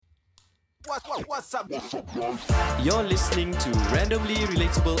What's up? You're listening to Randomly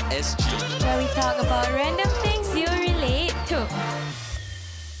Relatable SG. Where we talk about random things you relate to.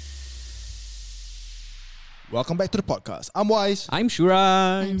 Welcome back to the podcast. I'm Wise. I'm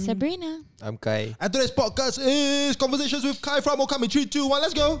Shura. I'm Sabrina. I'm Kai. And today's podcast is Conversations with Kai from Okami. 3, 2, 1,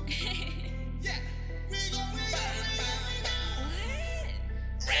 let's go.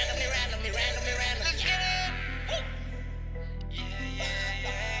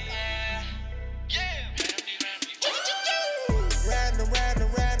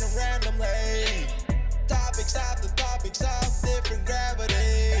 Randomly. Topics of different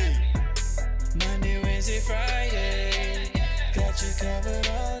gravity. Monday, Wednesday, Friday. Got you covered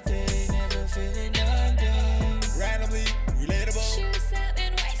all day. Never feeling under. Randomly relatable. Shoes up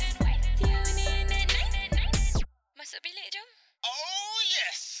and Wise. Tune in at night. Masuk bilik jom. Oh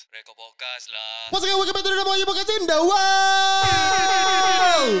yes. Rekod podcast lah. Once again, welcome back to the Moyo Podcast in the world.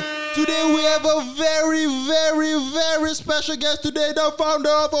 Today we have a very special guest today, the founder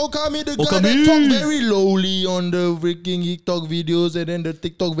of Okami, the guy that talk very lowly on the freaking TikTok videos, and then the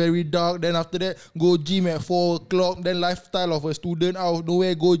TikTok very dark. Then after that, go gym at 4 o'clock. Then lifestyle of a student out of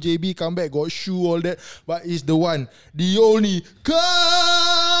nowhere, go JB, come back, got shoe, all that. But he's the one, the only Kai.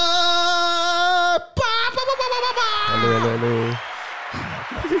 Hello.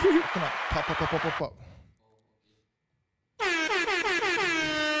 Pop.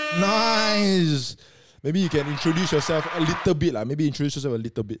 Nice. Maybe you can introduce yourself a little bit lah.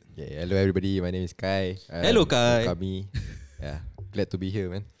 Yeah, hello everybody. My name is Kai. Hello, Kai. Okami. Yeah, glad to be here,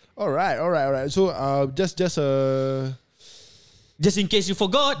 man. Alright. So just In case you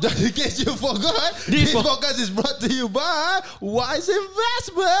forgot, in case you forgot, this podcast is brought to you by Wise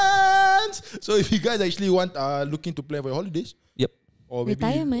Investments. So if you guys actually want looking to plan for your holidays, yep. or maybe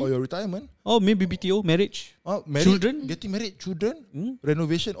Retirement. or your retirement, Or maybe BTO, marriage. Children. getting married, children,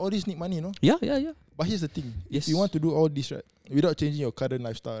 renovation, all this need money, no? Yeah. But here's the thing: Yes. if you want to do all this right, without changing your current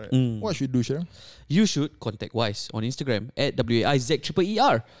lifestyle, right, what should you do, Sharon? You should contact Wise on Instagram at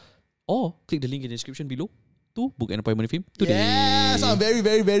WAIZEER, or click the link in the description below to book an appointment with him today. Yes, I'm very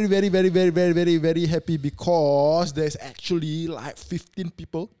happy because there's actually like 15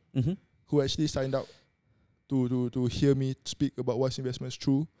 people who actually signed up to hear me speak about Wise Investments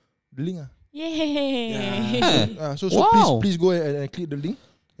through the link. Yay. So Wow. please go ahead and click the link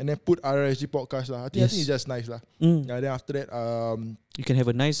and then put RSG podcast lah. I think it's just nice lah. Then after that, You can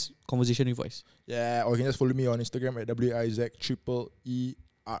have a nice conversation with Wise. yeah, or you can just follow me on Instagram at WIZEER.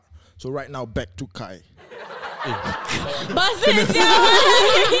 So right now back to Kai. Bahasa siapa?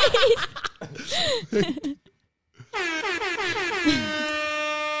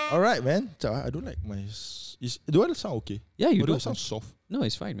 Alright, man. I don't like my. Do I sound okay? Yeah, you Or do. I sound soft? No,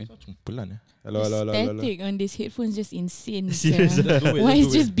 it's fine, man. Sound pelan. Hello. Static on this headphones just insane. Serious? Why is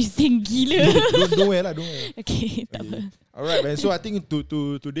just bising gila? Don't wear. Okay, tak apa. Alright, man. So I think to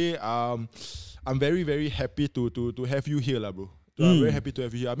today, I'm very happy to have you here, lah, bro. So I'm very happy to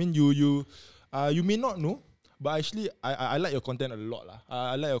have you here. I mean, you may not know, but actually, I like your content a lot, lah.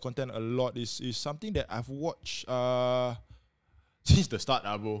 I like your content a lot. Is something that I've watched since the start,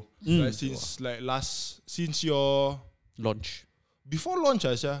 bro. Like, since your Launch. before launch,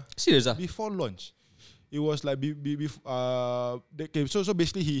 Asha. Serious? Before launch, it was like so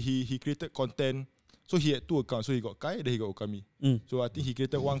basically he created content. So he had 2 accounts. So he got Kai, then he got Okami. So I think he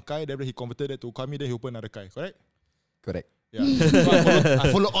created one Kai, then he converted that to Okami, then he opened another Kai. Correct. Yeah. So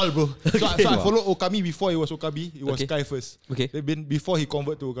I follow all, bro. So I followed Okami before it was Okami. It was Okay. Kai first. Okay. Then before he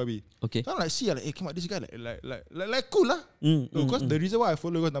converted to Okami. Okay. So I'm like, hey, come on, this guy like cool lah. Because the reason why I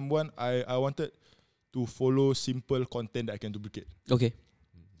follow, because number one, I wanted to follow simple content that I can duplicate. Okay.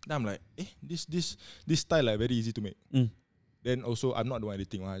 Then I'm like, this style like very easy to make. Then also I'm not the one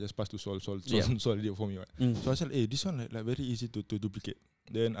editing. I just pass to Sol edit for me. Right? So I said, this one like very easy to duplicate.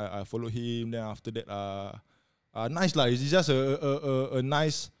 Then I follow him. Then after that, nice lah. It's just a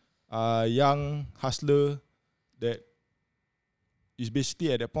nice young hustler that is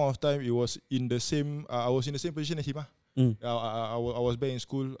basically at that point of time. It was in the same. I was in the same position as him. I was back in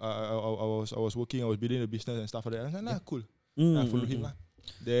school. I was working. I was building a business and stuff like that. I was like, cool. I follow him lah.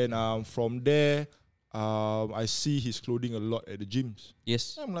 Then from there, I see his clothing a lot at the gyms.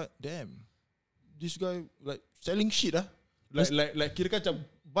 Yes. I'm like, damn, this guy like selling shit like kira macam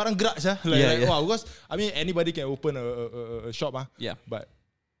barang gerak sah. Like wow, because I mean anybody can open a shop Yeah. But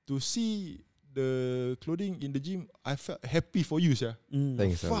to see the clothing in the gym, I felt happy for you sah.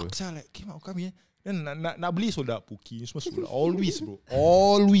 Thanks, bro. Fuck sah, like came out kami. Then nak beli sold out Puki semua sold out.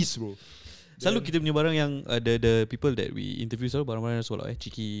 Always bro. Selalu kita punya barang yang the people that we interview selalu barang-barang yang sold out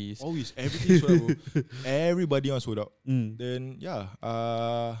Chikis. Always everything sold out bro. Everybody on sold out. Then yeah,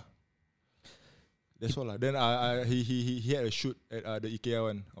 That's all lah. Then he had a shoot at the IKEA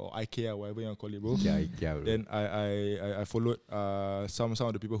one or IKEA, whatever you want to call it, bro. Yeah, bro. Then I followed some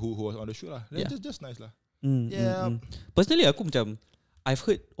of the people who was on the shoot lah. Then Yeah. just nice lah. Yeah. Personally, aku macam I've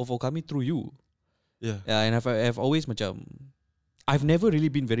heard of Okami through you. Yeah. Yeah, and I've always macam I've never really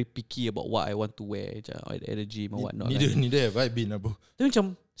been very picky about what I want to wear macam, at the gym or whatnot. Neither have I been bro. Tapi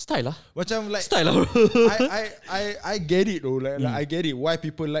macam style lah. Macam like Style lah. I get it though. Like I get it why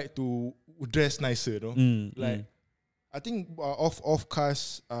people like to dress nicer, no? Like I think off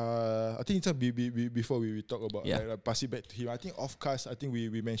cast. I think it's before we talk about like pass it back to him. I think off cast. I think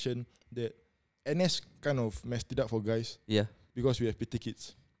we mentioned that NS kind of messed it up for guys. Yeah. Because we have PT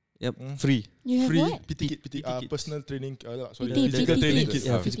kits. Yep. Free. You have Free what? PT kit. Personal training. PT training kits. kit.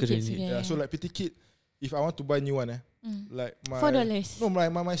 Yeah, physical PT kits, training. yeah. Yeah. So like PT kit. If I want to buy new one, like my $4. No,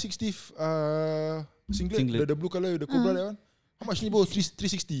 my 60th singlet. The blue color, the Cobra that one. How much ni bro?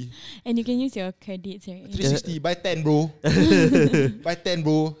 360. And you can use your credits, right? 360. Buy 10 bro. Buy 10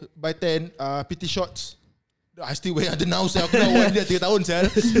 bro. Buy 10 PT shorts. I still wear until now. Saya aku dah wear dia 3 tahun saya.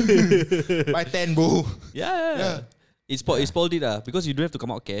 Buy 10 bro. Yeah. It's spoiled it because you don't have to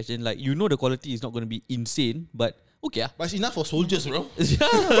come out cash and like you know the quality is not going to be insane, but okay But it's enough for soldiers bro. Yeah.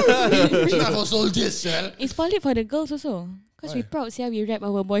 It's enough for soldiers sir. It's probably for the girls also. Because we proud we rap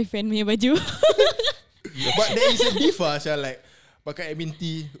our boyfriend punya baju. But there is a difference like pakai admin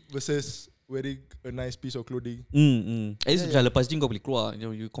tee versus wearing a nice piece of clothing. At least macam lepas gym kau boleh keluar.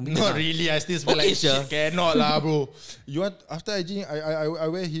 You confident Not lah. really. I still feel Okay, like sure. shit. Cannot lah bro. You want after hygiene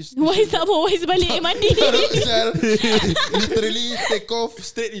I wear his Why tak mau? Why balik mandi? literally take off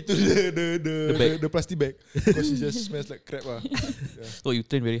straight into the plastic bag because it just smells like crap lah. So you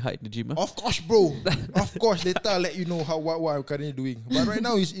train very hard in the gym Of course bro. Of course later I'll let you know what I'm currently doing. But right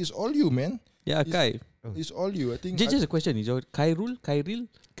now it's all you man. Yeah, Kai. It's all you. I think Just a question. Is your Khairul? Kairul.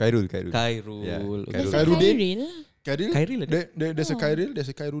 Yeah, There's a Khairudin? Khairil. Khairil. Khairil There's a Khairil. There's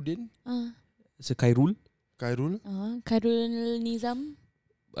a Khairudin. So Khairul? Khairul. Khairul Nizam.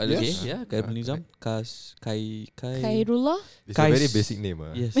 Okay, Yes. yeah. Khairul Nizam. Kai. Khairullah. It's a very basic name.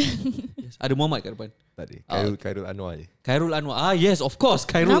 Yes. Yes. Ada Muhammad kat depan. Tak ada. Kairul Anwar je. Khairul Anwar. Yes, of course.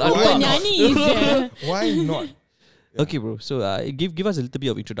 Khairul Kenapa Anwar. penyanyi? Why not? Okay, bro. So give us a little bit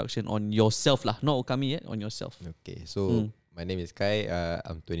of introduction on yourself lah. Not Okami yet. On yourself. Okay, so my name is Kai.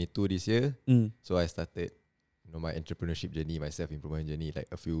 I'm 22 this year. So I started my entrepreneurship journey, my self-improvement journey like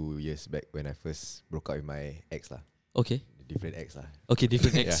a few years back when I first broke up with my ex lah. Okay. Different ex lah. Okay,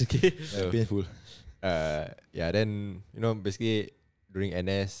 different ex. Okay. So, Painful. then basically during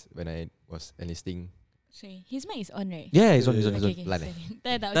NS when I was enlisting, Sorry, his mic is on, right? Yeah, it's on. Okay. Plan,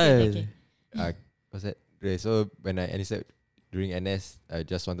 Okay. what's that? Okay, so when I enlisted during NS, I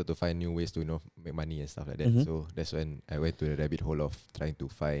just wanted to find new ways to make money and stuff like that. So that's when I went to the rabbit hole of trying to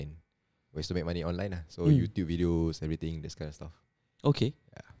find ways to make money online lah. So YouTube videos, everything, this kind of stuff. Okay.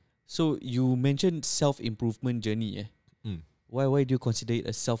 Yeah. So you mentioned self-improvement journey. Why do you consider it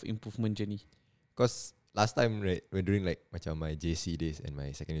a self-improvement journey? Because last time, right, when during like macam my JC days and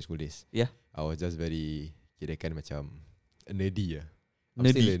my secondary school days, I was just very kirakan macam nerdy lah. I'm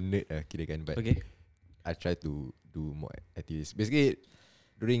Nerdy. still a nerd lah kirakan, but Okay. I try to do more activities. Basically,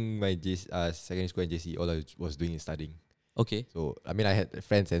 during my secondary school and JC, all I was doing is studying. Okay. So I mean, I had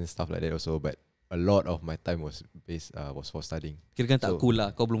friends and stuff like that also, but a lot of my time was for studying. Kirakan tak So, cool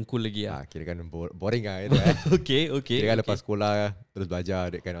lah. Kau belum cool lagi lah. Kirakan boring lah. Gitu, Okay. Kirakan lepas sekolah terus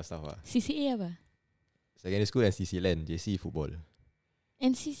belajar, that kind of stuff lah. CCA apa? Secondary school and CC LAN, JC football.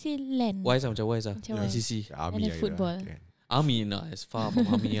 NCC LAN. Why lah? Macam why lah? Macam why? CC. Army then lah, football. gitu lah. Army nah, it's far from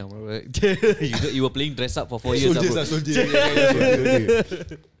army lah, bro. You were playing dress up for 4 years Soldiers lah, lah, bro. soldiers.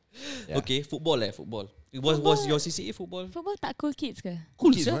 Yeah. Okay, football. Was your CCA football? Football tak cool kids ke?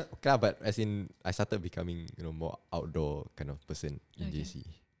 Cool, Kids, sir. what? Okay, but as in, I started becoming more outdoor kind of person in Okay. JC.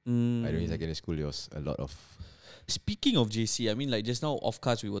 During secondary school, there was a lot of. Speaking of JC, I mean like just now off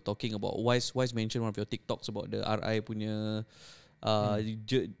cards we were talking about Wise mentioned one of your TikToks about the RI punya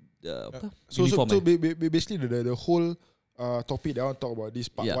So uniform. basically the whole topic that I want to talk about this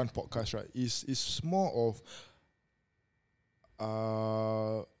part 1 podcast, right, is more of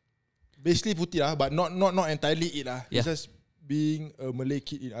basically putih lah, but not entirely it lah. Yeah. It's just being a Malay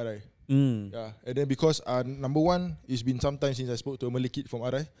kid in RI. Yeah. And then because number one, it's been some time since I spoke to a Malay kid from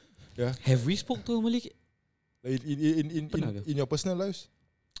RI. Yeah. Have we spoke to a Malay kid? Like in your personal lives?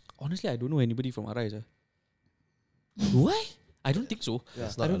 Honestly, I don't know anybody from RI, sir. Why? I don't think so.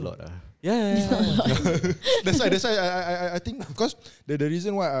 It's I not a don't lot. Yeah. That's why I think because the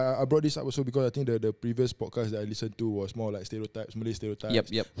reason why I brought this up also because I think the previous podcast that I listened to was more like stereotypes, Malay stereotypes.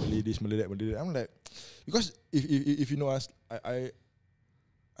 Yep. Malay this, Malay that, Malay that. I'm like, because if you know us, I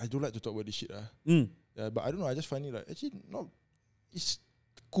I don't like to talk about this shit Mm. Yeah, but I don't know. I just find it like actually not. It's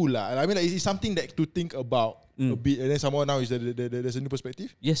cool lah. I mean, like, it's something that to think about a bit, and then somehow now is there's a new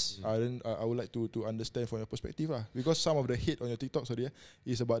perspective. Yes. Then I would like to understand from your perspective because some of the hate on your TikTok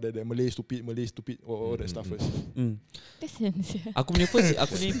is about the Malay stupid, all that stuff first. Lessons. Aku punya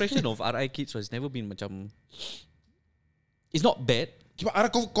impression of RI kids was never been macam. It's not bad. Cuma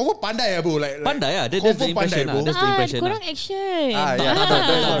kau pandai bro, like Pandai lah. That's the confirm impression pandai, bro. That's the impression korang action. That's what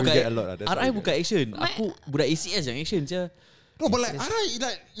we Bukan- get a lot. That's what RI we bukan action. Aku budak ACS yang action je. No, but like Arai,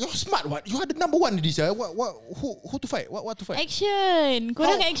 like you're smart. What you are the number one in this. Who to fight? What to fight? Action.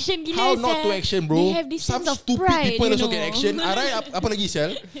 Korang action gila. How not to action, bro? They have this Some sense of stupid pride, people you also know. get action. Arai apa lagi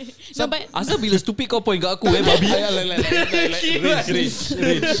sel? No, but Asal bila stupid kau point kat aku babi. Range.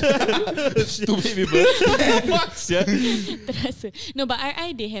 Stupid people. Fuck sia. terasa. No, but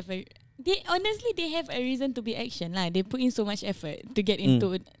RI they have a reason to be action lah. They put in so much effort to get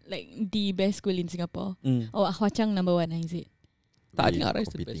into like the best school in Singapore. Oh, Hwa Chong number 1 is it? Tak, I think RI is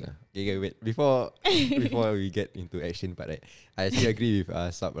the competing best. Okay, wait. Before we get into action part, right? I actually agree with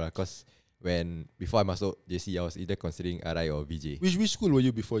Sab lah, cause before I masuk JC, I was either considering RI or VJ. Which school were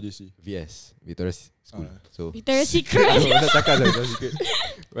you before JC? VS, Victoria School. So Victoria's Secret. Nak cakap lah, Victoria's Secret.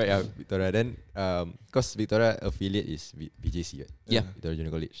 Right, Victoria. Then, cause Victoria affiliate is VJC, right? Yeah. Victoria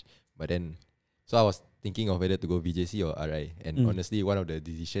Junior College. But then, so I was thinking of whether to go VJC or RI. And honestly, one of the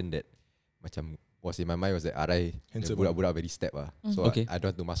decision that macam was in my mind was that RI, the Handsome. budak-budak very step lah. So Okay. I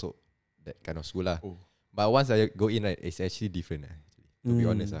don't want to masuk that kind of school lah. Oh. But once I go in, right, it's actually different lah, to be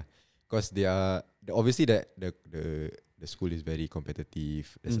honest lah. Because they are obviously the school is very competitive.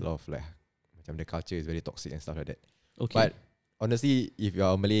 There's a lot of like macam the culture is very toxic and stuff like that. Okay. But honestly, if you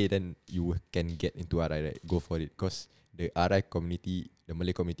are Malay, then you can get into RI, right? Go for it. Because the RI community, the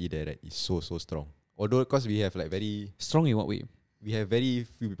Malay community there, right, is so strong. Although, because we have like Strong in what way? we have very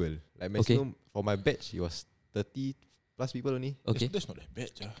few people. Like maximum for my batch, it was 30 plus people only. Okay. That's not that bad.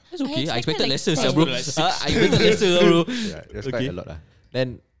 That's okay. I expected expected like lesser, 10. bro. I expected lesser, bro. Yeah, it was quite a lot lah.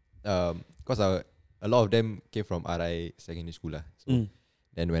 Then, because a lot of them came from RI secondary school lah. So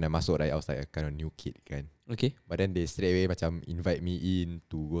then when I masuk, right, I was like a kind of new kid, kan. Okay. But then they straight away macam invite me in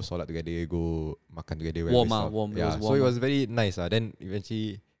to go solat together, go makan together. Warm. Yeah, so it was very nice. Then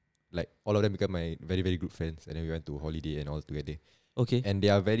eventually, like all of them become my very, very good friends. And then we went to holiday and all together. Okay. And they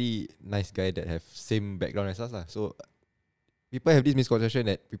are very nice guys that have same background as us lah. So people have this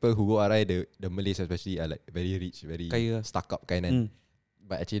misconception that people who go RI, the Malays especially, are like very rich, very Kaya. stuck up kind of.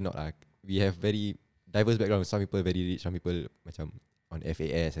 But actually not lah. We have very diverse background. Some people very rich, some people macam on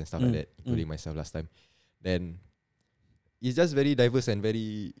FAS and stuff like that, including myself last time. Then it's just very diverse and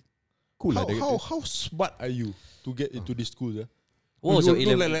very cool. How smart are you to get into this school? Oh, so no,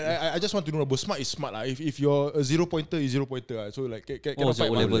 A-level. I just want to know, but smart is smart lah. If you're a 0-pointer, is 0-pointer. So like, Oh, so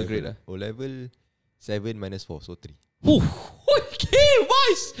O-level grade lah. O-level 7 minus 4, so 3. Okay,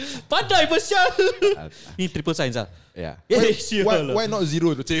 boys. Pandai bersial. Ni triple science lah. Yeah. Why not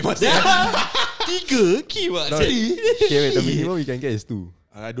 0 to say first? 3 key what? Okay, wait, the minimum we can get is 2.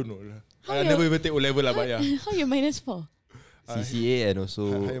 I don't know. How I never even take O-level lah, but yeah. How you minus 4? CCA and also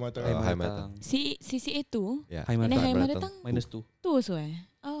High matang. high matang. CCA 2? Yeah. High And then high matang. mother tongue? Minus 2. 2 also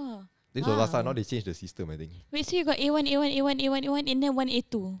Oh. This was last time. Now they changed the system, I think. Wait, so you got A1, and then 1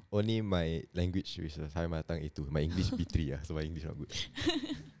 A2. Only my language, which was high matang A2. My English B3 so my English not good.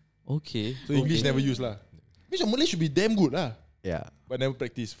 Okay. So English never use lah. Means your Malay should be damn good lah, Yeah. but never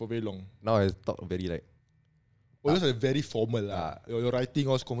practice for very long. Now I talk very like Oh, it's like very formal lah. Your writing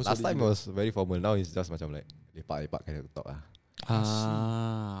was last time was very formal. Now it's just macam like lepak kind of talk lah.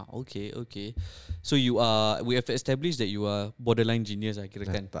 Okay. So we have established that you are borderline genius, I kira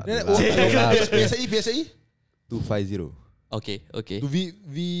kan. Tak Then, ada lah. PSAE? 250. Okay. To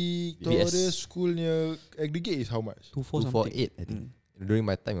Victoria Schoolnya aggregate is how much? 2-4 something. 248, I think. During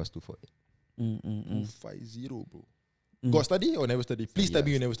my time it was 248. 250, bro. Got study or never study? Please tell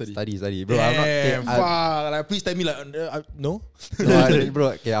me you never study. Study. Bro, I'm not Damn, fuck. Like, please tell me like, no?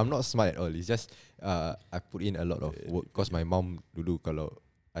 bro, okay, I'm not smart at all. It's just I put in a lot of work because my mom dulu kalau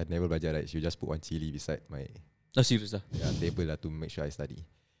I never belajar, right, she just put one chili beside my Serious lah. table lah to make sure I study,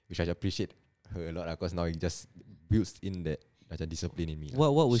 which I appreciate her a lot lah because now it just builds in that macam discipline in me.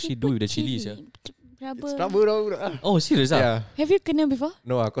 What would she do with the chilies? It's trouble now. Oh, serious ah? Yeah. Have you kena before?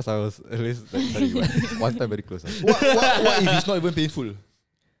 No, because I was always like, studying. One time very close. What if it's not even painful?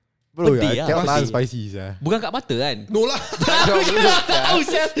 Bro, Pedih I lah, cannot tahan pedih. spicy Bukan kat mata kan? No lah. Tahu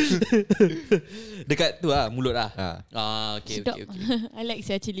sial. Dekat tu lah, mulut lah. Okay. Sedap. I like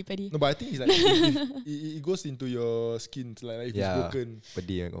sia cili padi. No, but I think it's like it goes into your skin, like if it's Yeah. broken.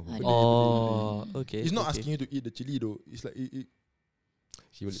 Pedih kan kau. Oh, okay. It's not okay. asking you to eat the chili though. It's like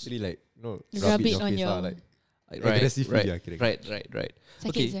She will literally like Rub rub it it on your face your- lah, like Right, aggressively right, kira. right. Sakit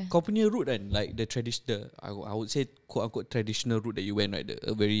Okay, je. kau punya route kan, like the traditional, I would say quote unquote traditional route that you went, right?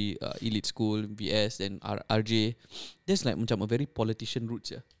 A very elite school, VS and RJ. There's like macam a very politician route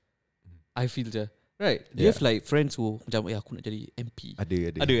je. I feel je. Right? Do you Yeah. have like friends who macam, aku nak jadi MP?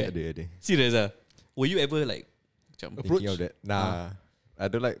 Ada. Ada. Serious ah? Were you ever like macam Thinking of that. Nah. I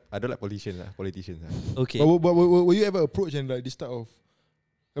don't like politicians lah. okay? But were you ever approached and like this type of?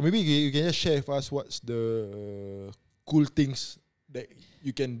 Maybe you can just share with us what's the cool things that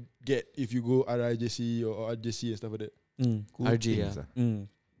you can get if you go RIJC or RJC and stuff like that. Cool RJ things ah.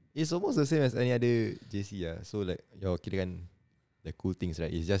 It's almost the same as any other JC So like your kira kan the cool things,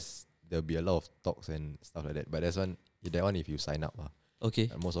 right? It's just there'll be a lot of talks and stuff like that. But that one if you sign up lah. Okay.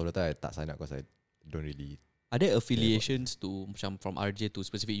 Most of the time I tak sign up because I don't really. Are there affiliations to macam from RJ to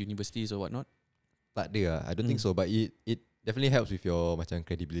specific universities or whatnot? Tak ada lah. I don't think so. But it definitely helps with your macam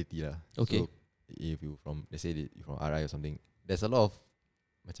credibility lah. Okay. So if you from, let's say you from RI or something, there's a lot of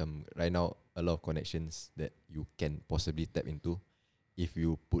macam right now a lot of connections that you can possibly tap into if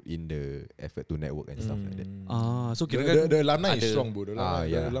you put in the effort to network and stuff like that. So kira The alumni is ada- strong, bro. The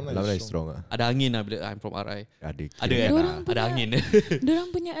Alumni is strong lah. ada angin lah bila I'm from RI. Ada Ada kira kan? Dorang Ada punya- angin. Diorang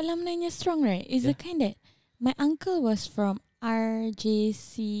punya alumni-nya strong, right? It's the kind that my uncle was from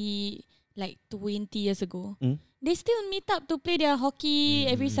RJC like 20 years ago. They still meet up to play their hockey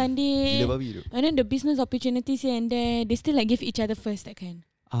every Sunday. Gila babi tu. And then the business opportunities here and there, they still like give each other first, that kind.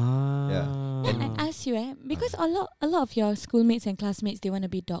 Then I ask you, because a lot of your schoolmates and classmates, they want to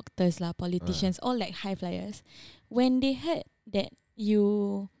be doctors lah, politicians, all like high flyers. When they heard that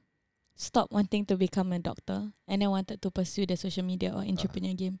you stopped wanting to become a doctor and then wanted to pursue the social media or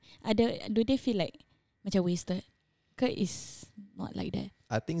entrepreneur game, do they feel like macam wasted? Ke is not like that?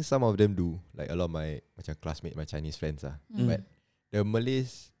 I think some of them do. Like a lot of my macam classmates, my Chinese friends But the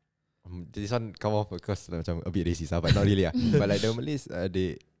Malays, this one come off because macam a bit racist but not really But like the Malays,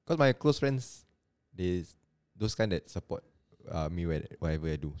 because my close friends, those kind that support me whatever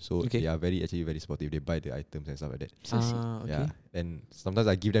I do. So they are actually very supportive. They buy the items and stuff like that. Okay. Yeah. And sometimes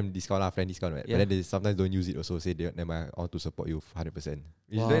I give them discount friend discount, right? But then they sometimes don't use it also. Say I want to support you 100%.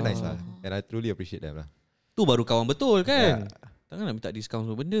 Which is very nice lah. And I truly appreciate them lah. Tu baru kawan betul kan? Takkan nak minta diskaun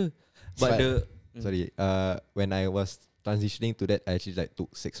semua benda. But sorry, when I was transitioning to that, I actually like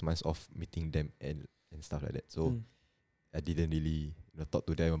took 6 months off meeting them and stuff like that. So I didn't really talk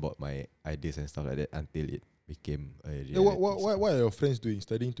to them about my ideas and stuff like that until it became a reality. What are your friends doing?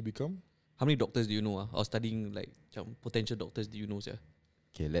 Studying to become? how many doctors do you know or studying like macam potential doctors do you know sir?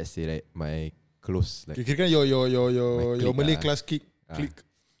 Okay, let's say like my close like Kira-kira your clique Malay lah. class clique.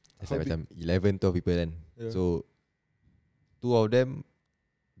 it's how like big? macam 11, 12 people then. Yeah. So 2 of them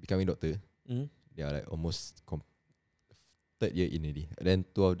becoming doctor. They are like almost third year in already. And then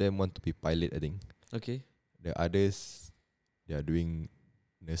 2 of them want to be pilot, I think. Okay. The others, they are doing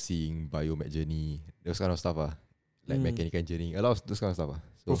nursing, biomed journey, those kind of stuff like mechanical engineering, a lot of those kind of stuff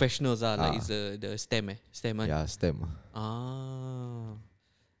So, Professionals like is the STEM STEM kan? yeah, STEM.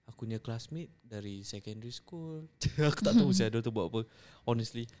 Aku punya classmate dari secondary school. Aku tak tahu saya dia tu buat apa.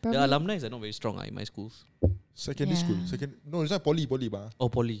 Honestly, the Probably- alumni are not very strong in my schools. Secondary school. No, it's not poly ba. Oh,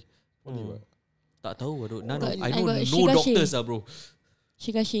 poly. Poly ba. Tak tahu aduh. I I know got no Shigashi. doctors bro.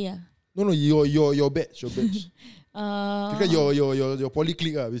 Shigashi No, your batch. Kira your poly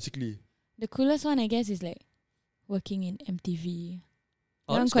clique basically. The coolest one I guess is like working in MTV.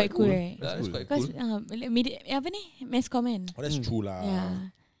 Oh, Orang that's quite cool, cool. right? That's quite Because cool. media, apa ni? Mass comment. Oh, that's true lah. Yeah.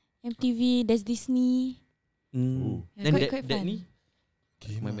 MTV, there's Disney. Mm. Yeah, Then quite that fun. ni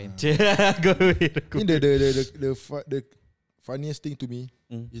Okay, my man. man. Go away. I mean, the funniest thing to me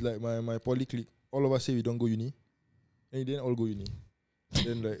is like my poly clique. All of us say we don't go uni, and then all go uni.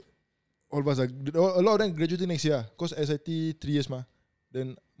 Then like all of us a lot of them graduating next year. Cause SIT 3 years mah.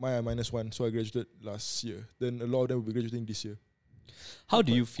 Then I -1, so I graduated last year. Then a lot of them will be graduating this year. How do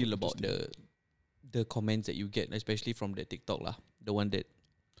you feel about the comments that you get, especially from the TikTok lah, the one that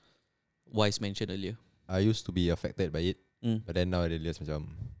Wise mentioned earlier? I used to be affected by it, Mm. but then now they just macam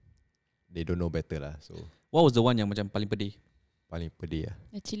they don't know better lah. So What was the one yang macam paling pedih? paling pedih lah.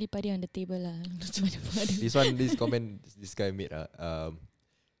 The chili padi on the table lah. This comment this guy made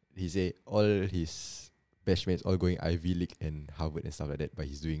he say all his batchmates all going Ivy League and Harvard and stuff like that, but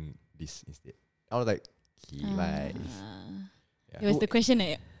he's doing this instead. I was like, It was the question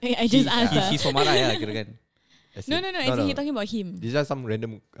that I just asked. He's from Marai lah kira kan. No, as in he talking about him. These are some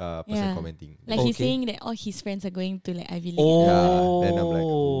random person Yeah. commenting. Like he's Okay. saying that all his friends are going to like Ivy League. Oh. Yeah, then I'm like,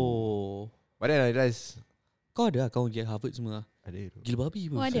 oh. But then I realised Kau ada lah kawan pergi Harvard semua lah. ada tu. Gila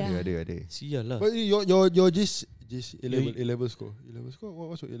babi pun. Oh, ada. Ada. Sial lah. But your JC A-level score. A-level score.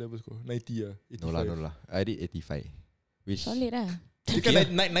 What's your A-level score? 90 ah. 85. No lah. I did 85. Which Solid lah. Dia kan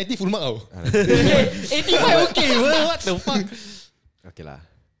 90 full mark tau. 85 okay. What the fuck? okay lah.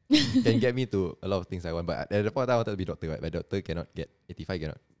 Can get me to a lot of things I want, but at the point of time I wanted to be doctor, right? But doctor cannot get 85,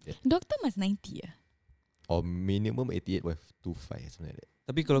 cannot get. Doctor must 90 ah. Or minimum 88.25 something like that.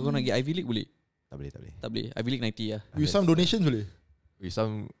 Tapi kalau kau nak pergi Ivy League boleh? Tak boleh. Tak boleh. Ivy League 90 lah. With some donations boleh? With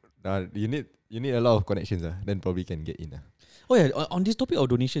some you need a lot of connections then probably can get in Oh yeah, on this topic of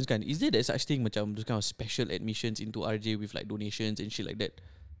donations kan, is there that such thing macam those kind of special admissions into RJ with like donations and shit like that?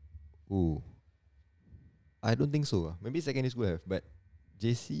 Ooh. I don't think so. Maybe secondary school have, but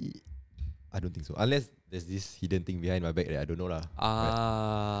JC I don't think so. Unless there's this hidden thing behind my back that I don't know lah.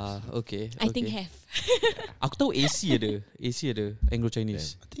 Okay. I think have. Aku tahu AC ada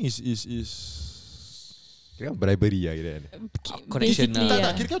Anglo-Chinese. I think is Kira bribery lah kira. Connection Basically, lah.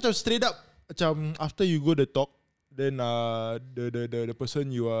 Tak, kira macam straight up macam after you go the talk, then the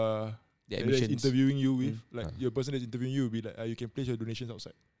person you are The that is admissions. interviewing you with, like your person that's interviewing you will be like, you can place your donations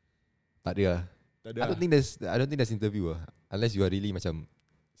outside. Tak ada lah. Tak ada I lah. don't think there's interview lah. Unless you are really macam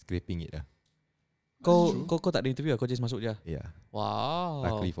scraping it lah. Kau tak ada interview lah, kau just masuk je. Yeah. Wow.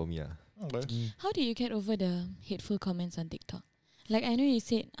 Luckily for me lah. Okay. How do you get over the hateful comments on TikTok? Like I know you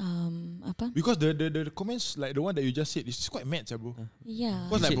said apa? Because the comments like the one that you just said is quite mad, bro.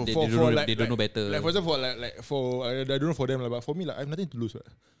 Yeah. Because like They for don't know- like they don't know better. Like for example, like for I don't know for them, but for me, like I have nothing to lose.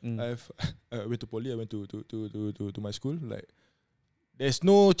 Mm. I went to poly. I went to my school. Like there's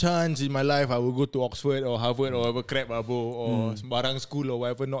no chance in my life I will go to Oxford or Harvard or whatever crap or sembarang school or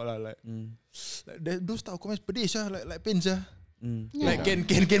whatever not lah. Like those type of comments pedih lah. Like pains lah. Yeah. Like can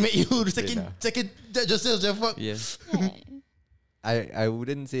make you second judge yourself. Fuck. Yeah. I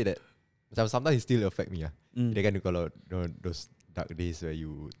wouldn't say that. Macam sometimes it still affect me lah. Mm. Dia kan kalau those dark days where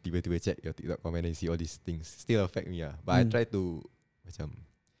you tiba-tiba check your TikTok comment and see all these things still affect me lah. But I try to macam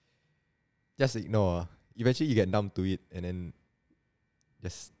just ignore. Eventually you get numb to it and then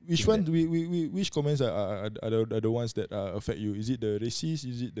just Which think one? that- Which comments are the ones that affect you? Is it the racist?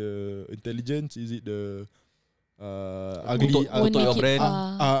 Is it the intelligence? Is it the ugly? Untuk your brand.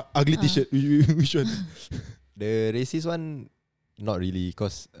 Ugly T-shirt. Which one? The racist one, not really,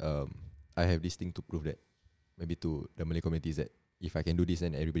 because I have this thing to prove that maybe to the Malay communities that if I can do this,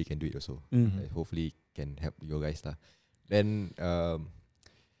 then everybody can do it also. Like, hopefully can help you guys lah. Then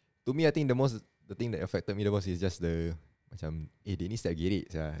to me, I think the thing that affected me the most is just the macam dia ni step gerik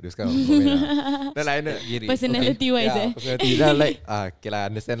those kind of comment lah. Then like Personality wise, personality. Then like okay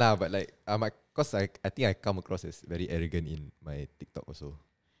lah, understand lah, but like cause I think I come across as very arrogant in my TikTok also,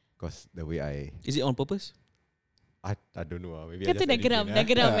 cause the way Is it on purpose? I don't know. Maybe Kau I tu just dah geram,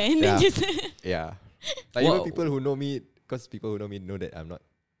 arrogant, man. Yeah. Just Yeah. Like even people who know me, cause people who know me know that I'm not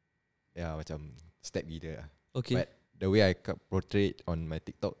macam step gila lah. Okay. But the way I portray it on my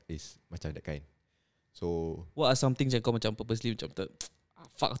TikTok is macam that kind. So What are some things yang kau macam purposely macam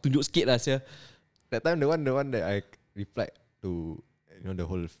fuck tunjuk sikit lah sia. that time the one that I replied to, the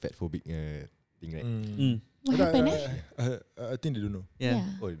whole fat phobic thing, right? what happened? I think they don't know. Yeah.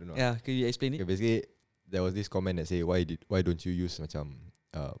 Oh, you don't know. Yeah, can you explain it? Okay, basically there was this comment that say why don't you use macam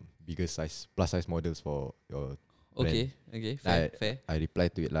bigger size plus size models for your Okay. Fair. I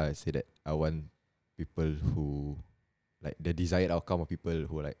replied to it lah. I say that I want people who like the desired outcome of people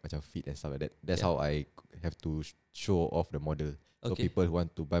who like macam fit and stuff like that. That's how I have to show off the model. So Okay. people who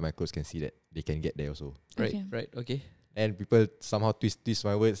want to buy my clothes can see that they can get there also. Right. Okay. And people somehow twist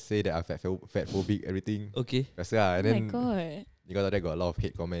my words, say that I'm fat phobic, everything. Okay. Rasa lah. And Oh then my god. because of that got a lot of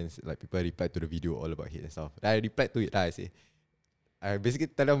hate comments. Like people replied to the video all about hate and stuff. Then I replied to it lah. I basically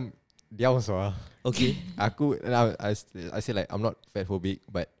tell them diam semua. Okay. I say like I'm not fat phobic,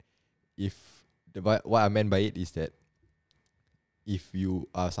 but what I meant by it is that if you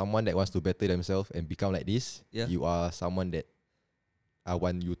are someone that wants to better themselves and become like this, you are someone that I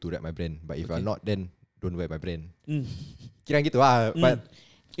want you to rep my brand. But if you're not, then don't wear my brand. Kira gitu lah. But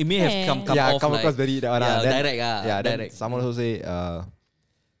it may have come across very that one. direct lah. Yeah, then direct. someone also say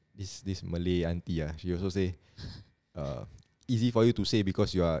this Malay auntie she also say easy for you to say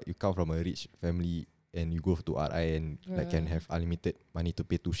because you come from a rich family and you go to RI and like can have unlimited money to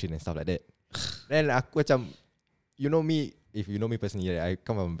pay tuition and stuff like that. Then aku macam, you know me, if you know me personally, I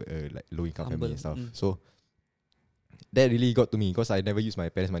come from like low income family and stuff. So that really got to me because I never use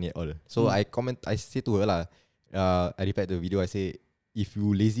my parents' money at all. So I say to her lah, I replied to the video, I say, if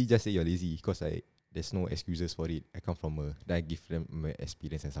you lazy, just say you're lazy because there's no excuses for it. I come from then I give them my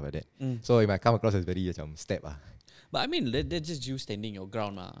experience and stuff like that. So it might come across as very macam step lah. But I mean, that's just you standing your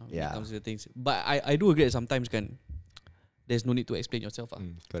ground lah when it Yeah. comes to the things. But I do agree that sometimes there's no need to explain yourself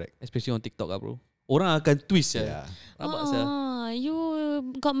Correct. especially on TikTok bro. orang akan twist Yeah. Rabak saya. You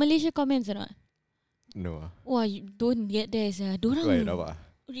got Malaysia comments or not? No. Wah, you don't get there sah. Dorang Why rabak?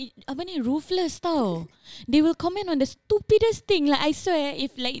 apa ni, ruthless tau. They will comment on the stupidest thing. Like I swear,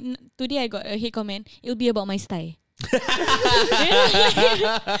 if like today I got a hate comment, it'll be about my style.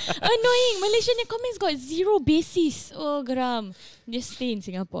 Annoying. Malaysian comments got zero basis. Oh geram. Just stay in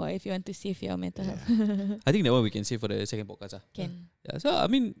Singapore if you want to save your mental health. I think that one we can save for the second podcast. Can. Yeah, so I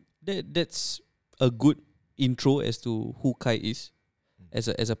mean that's a good intro as to who Kai is as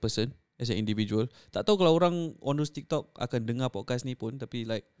a person, as an individual. Tak tahu kalau orang on those TikTok akan dengar podcast ni pun, tapi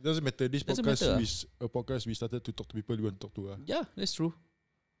like It doesn't matter. This Doesn't podcast matter, is a podcast we started to talk to people we want to talk to. yeah, that's true.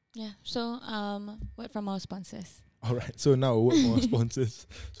 Yeah. So word from our sponsors. Alright, so now a word from our sponsors.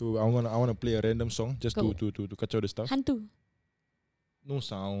 So I wanna play a random song just Go. to kacau the stuff. Hantu. No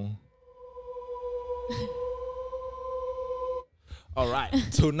sound. Alright,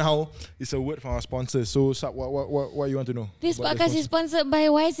 so now it's a word from our sponsors. So Sab, what you want to know? This about the podcast is sponsor? sponsored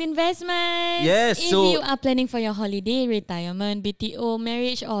by Wise Investments. Yes, If so- you are planning for your holiday, retirement, BTO,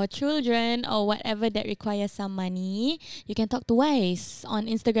 marriage or children or whatever that requires some money, you can talk to Wise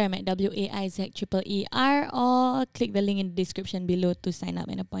on Instagram at WAIZEER or click the link in the description below to sign up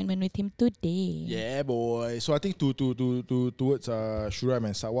an appointment with him today. Yeah, boy. So I think towards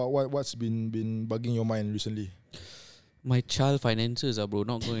Shuram and Sab, what's been bugging your mind recently? My child finances bro,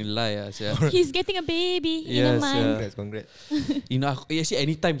 not going to lie He's getting a baby in a Yes, month. Congrats. You know, actually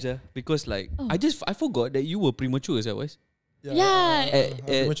anytime because like Oh. I forgot that you were premature was. Yeah.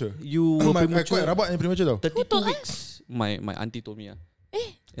 Premature. You were I premature quite rabak yang premature tau. 32 told weeks. My auntie told me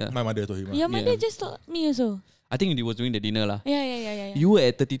Yeah. My mother told him. Your mother Yeah. just told me also. I think it was during the dinner lah. Yeah. You were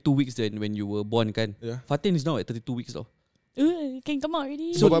at 32 weeks then when you were born kan. Yeah. Fatin is now at 32 weeks though. Can come out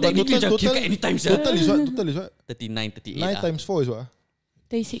already. So but technically macam kira kat anytime Total is what? Total is what? 39, 38 9 times 4 is what?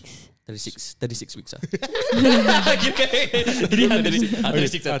 36. 36 weeks Ah,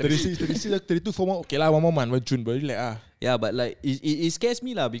 32 4 months. Okay lah, 1 more month. June baru relax Yeah, but like it scares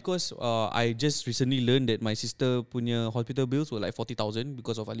me lah because I just recently learned that my sister punya hospital bills were like 40,000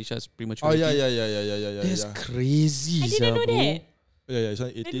 because of Alicia's prematurity. Oh yeah. That's crazy. I didn't know bro. that. Yeah, it's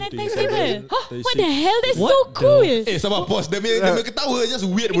like The 18, night 27, time table. Huh? 36. What the hell? That's What so the- cool. Sabar pause. Dia punya ketawa just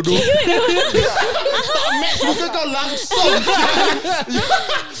weird bodoh. Match muka kau langsung.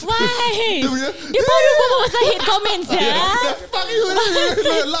 Why? Dia punya Dia baru buat pasal hate comments ya. fuck you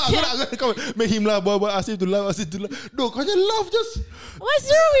lah. Aku nak make him laugh. Ask him to laugh. No, kau je laugh just. What's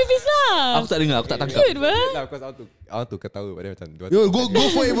wrong with his laugh? Aku tak dengar, aku tak tangkap. Cute ber. Lah, because I want to ketawa, but then macam Yo, go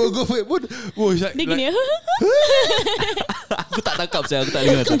for it, bro. Go for it. Bro, it's like, Dia gini. Aku tak tangkap saya, aku tak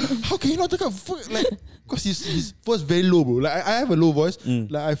dengar. how can you not take up like because his voice very low, bro. Like I have a low voice.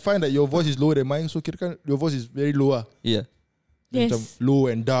 Like I find that your voice is lower than mine. So kira your voice is very low Yeah. Yes. Macam low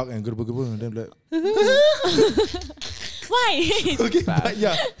and dark and gerba-gerba. And then like Why? okay, but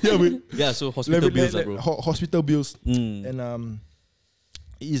yeah, bro. Yeah, so hospital bills bro. Hospital bills. Mm. And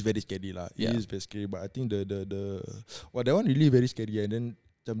it is very scary lah. It Yeah. is very scary. But I think the that one really very scary. And then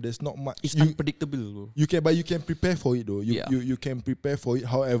there's not much. It's unpredictable bro. You can prepare for it though. You Yeah. you can prepare for it.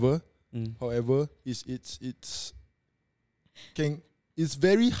 However, it's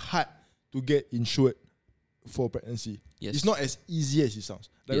very hard to get insured for pregnancy. Yes. It's not as easy as it sounds.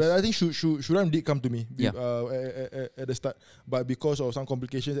 Like, Yes. I think Shuram did come to me Yeah. at the start, but because of some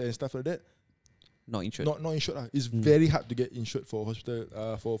complications and stuff like that, Not insured. not insured lah. It's very hard to get insured for hospital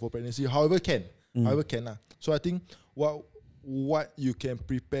for pregnancy. However can lah. So I think what you can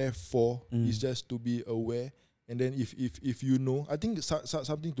prepare for is just to be aware, and then if you know, I think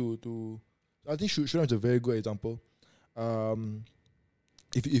something to I think Shuram is a very good example.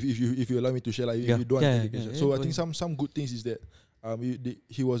 If you allow me to share, like if you don't want to take it. So I think some good things is that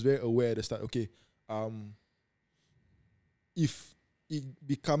he was very aware at the start. Okay, if it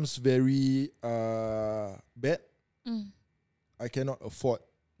becomes very bad, I cannot afford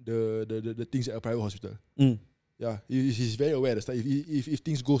the things at a private hospital. Yeah, he's very aware at the start. If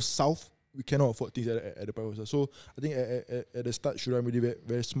things go south, we cannot afford things at the private hospital. So I think at the start, Shuram really very,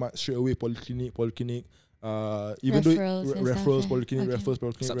 very smart. Straight away, polyclinic. Even Referrals though and referrals, stuff, polyclinic, okay.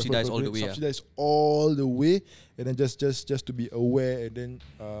 polyclinic, Subsidized all the way, subsidized all the way, and then just to be aware and then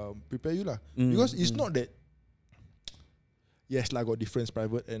prepare you lah. Because it's not that. Yes, like got difference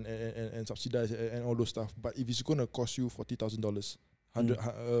private and subsidized and all those stuff. But if it's gonna cost you $40,000,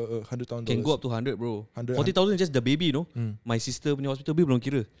 $100,000, Can go up to 100 bro. 100. 40,000 just the baby, no? My sister punya hospital bill belum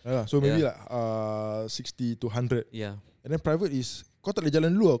kira. So maybe like 60 to 100. Yeah. And then private is kau tak boleh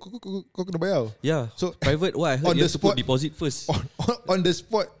jalan dulu kau kena bayar. Yeah. So Private, what I heard on you the have to put spot- deposit first. on the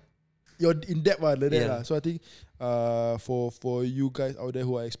spot you're in depth like that Yeah. lah. So I think for you guys out there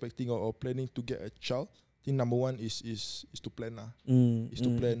who are expecting or planning to get a child, I think number one is to plan lah. Is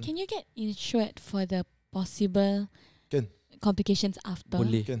to plan. Can you get insured for the possible Can. complications after?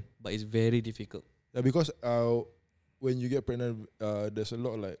 Boleh. Can. But it's very difficult. Yeah, because when you get pregnant, there's a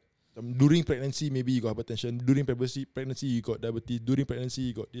lot like during pregnancy maybe you got hypertension. During pregnancy you got diabetes. During pregnancy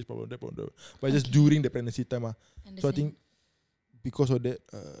you got this problem, that problem. But just during the pregnancy time So I think because of that,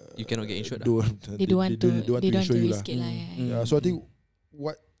 You cannot get insured. they don't want to insure you risk it lah. Yeah, so I think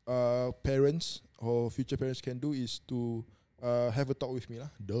what parents or future parents can do is to have a talk with me lah.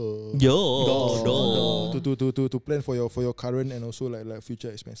 To plan for your current and also like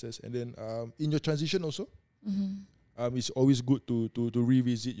future expenses, and then in your transition also, it's always good to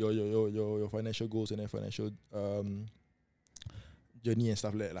revisit your financial goals and then financial journey and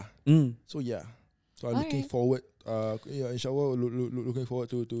stuff like that lah. So yeah, so I'm looking forward. Inshallah, looking forward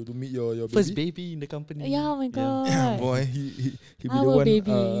to meet your baby. First baby in the company. Yeah, oh my god. Yeah, boy, he be the Our one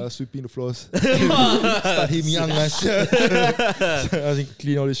baby. sweeping the floors. Start him young as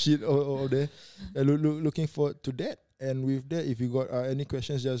clean all the shit over there. Looking forward to that. And with that, if you got any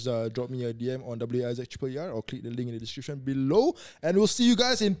questions, just drop me a DM on WIZER or click the link in the description below. And we'll see you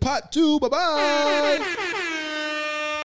guys in part 2. Bye bye.